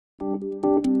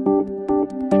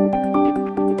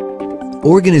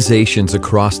Organizations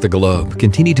across the globe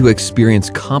continue to experience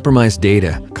compromised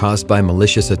data caused by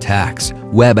malicious attacks,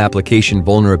 web application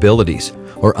vulnerabilities,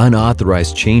 or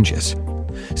unauthorized changes.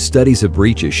 Studies of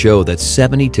breaches show that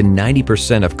 70 to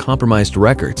 90% of compromised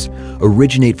records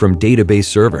originate from database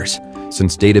servers,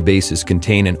 since databases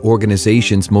contain an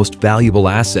organization's most valuable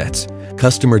assets,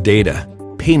 customer data,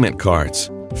 payment cards,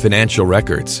 financial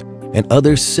records, and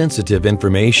other sensitive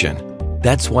information.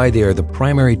 That's why they are the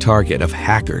primary target of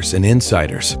hackers and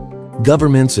insiders.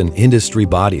 Governments and industry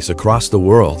bodies across the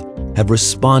world have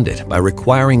responded by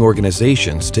requiring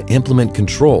organizations to implement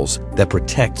controls that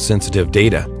protect sensitive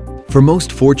data. For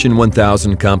most Fortune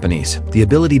 1000 companies, the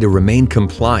ability to remain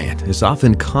compliant is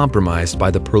often compromised by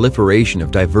the proliferation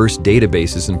of diverse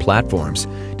databases and platforms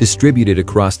distributed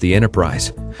across the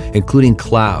enterprise, including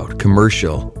cloud,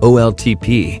 commercial,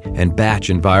 OLTP, and batch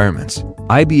environments.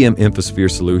 IBM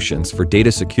InfoSphere solutions for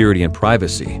data security and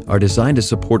privacy are designed to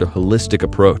support a holistic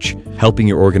approach, helping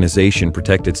your organization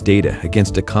protect its data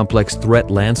against a complex threat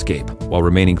landscape while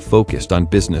remaining focused on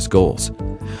business goals.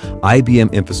 IBM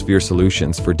InfoSphere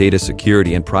solutions for data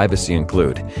security and privacy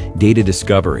include data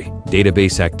discovery,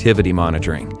 database activity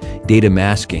monitoring, data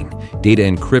masking, data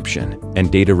encryption,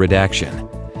 and data redaction.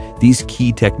 These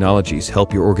key technologies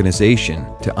help your organization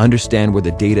to understand where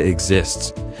the data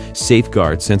exists,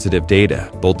 safeguard sensitive data,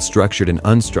 both structured and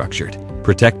unstructured,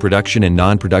 protect production and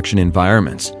non-production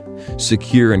environments,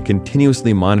 secure and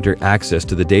continuously monitor access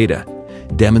to the data,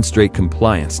 demonstrate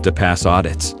compliance to pass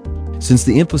audits. Since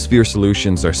the InfoSphere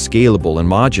solutions are scalable and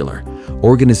modular,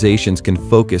 organizations can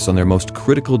focus on their most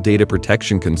critical data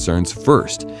protection concerns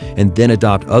first and then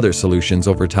adopt other solutions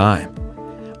over time.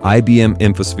 IBM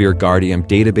InfoSphere Guardium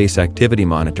Database Activity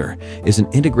Monitor is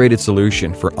an integrated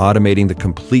solution for automating the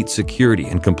complete security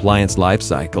and compliance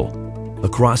lifecycle.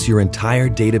 Across your entire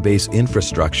database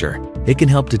infrastructure, it can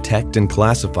help detect and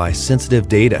classify sensitive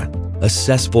data,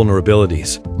 assess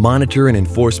vulnerabilities, monitor and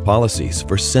enforce policies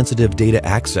for sensitive data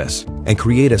access, and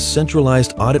create a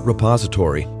centralized audit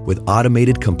repository with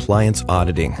automated compliance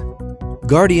auditing.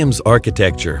 Guardium's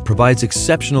architecture provides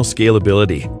exceptional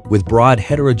scalability with broad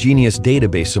heterogeneous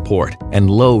database support and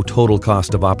low total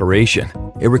cost of operation.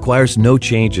 It requires no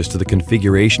changes to the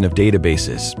configuration of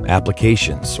databases,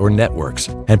 applications, or networks,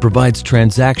 and provides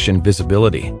transaction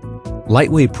visibility.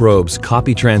 Lightweight probes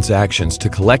copy transactions to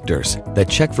collectors that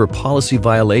check for policy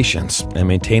violations and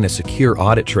maintain a secure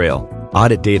audit trail.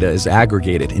 Audit data is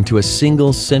aggregated into a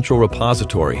single central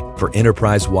repository for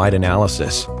enterprise-wide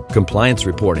analysis, compliance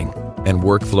reporting, and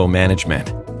workflow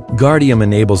management. Guardium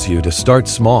enables you to start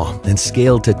small and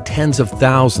scale to tens of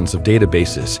thousands of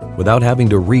databases without having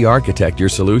to re-architect your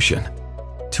solution.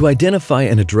 To identify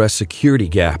and address security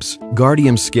gaps,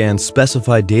 Guardium scans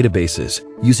specified databases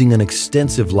using an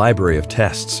extensive library of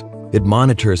tests. It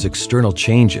monitors external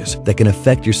changes that can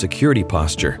affect your security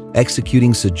posture,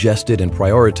 executing suggested and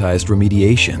prioritized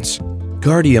remediations.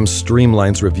 Guardium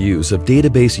streamlines reviews of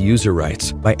database user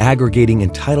rights by aggregating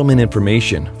entitlement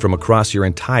information from across your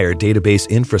entire database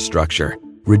infrastructure,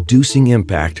 reducing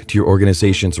impact to your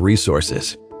organization's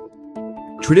resources.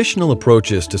 Traditional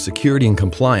approaches to security and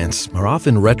compliance are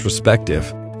often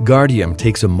retrospective. Guardium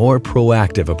takes a more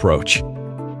proactive approach.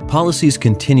 Policies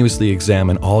continuously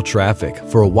examine all traffic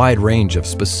for a wide range of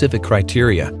specific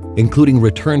criteria, including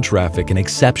return traffic and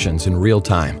exceptions in real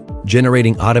time,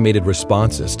 generating automated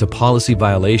responses to policy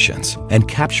violations, and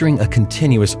capturing a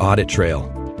continuous audit trail.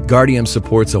 Guardium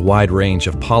supports a wide range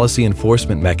of policy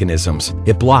enforcement mechanisms.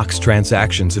 It blocks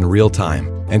transactions in real time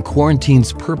and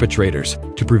quarantines perpetrators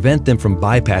to prevent them from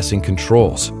bypassing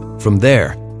controls. From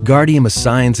there, Guardium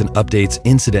assigns and updates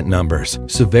incident numbers,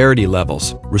 severity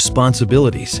levels,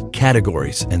 responsibilities,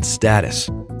 categories, and status.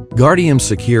 Guardium's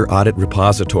secure audit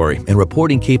repository and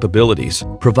reporting capabilities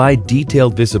provide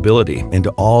detailed visibility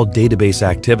into all database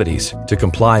activities to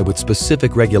comply with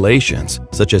specific regulations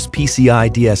such as PCI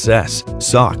DSS,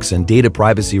 SOX, and data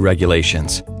privacy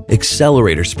regulations.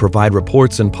 Accelerators provide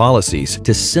reports and policies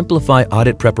to simplify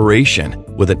audit preparation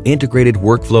with an integrated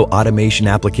workflow automation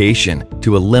application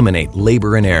to eliminate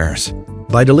labor and errors.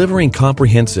 By delivering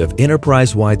comprehensive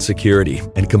enterprise-wide security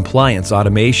and compliance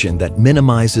automation that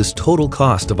minimizes total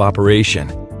cost of operation,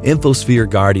 InfoSphere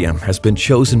Guardium has been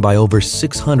chosen by over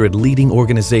 600 leading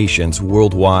organizations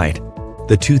worldwide.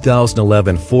 The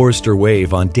 2011 Forrester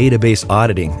Wave on Database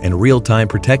Auditing and Real-Time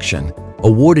Protection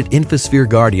awarded InfoSphere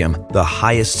Guardium the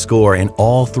highest score in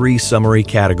all three summary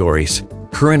categories: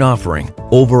 current offering,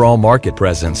 overall market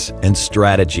presence, and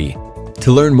strategy.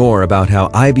 To learn more about how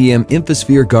IBM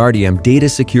InfoSphere Guardium data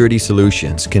security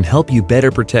solutions can help you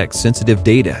better protect sensitive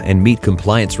data and meet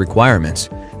compliance requirements,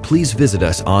 please visit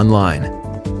us online.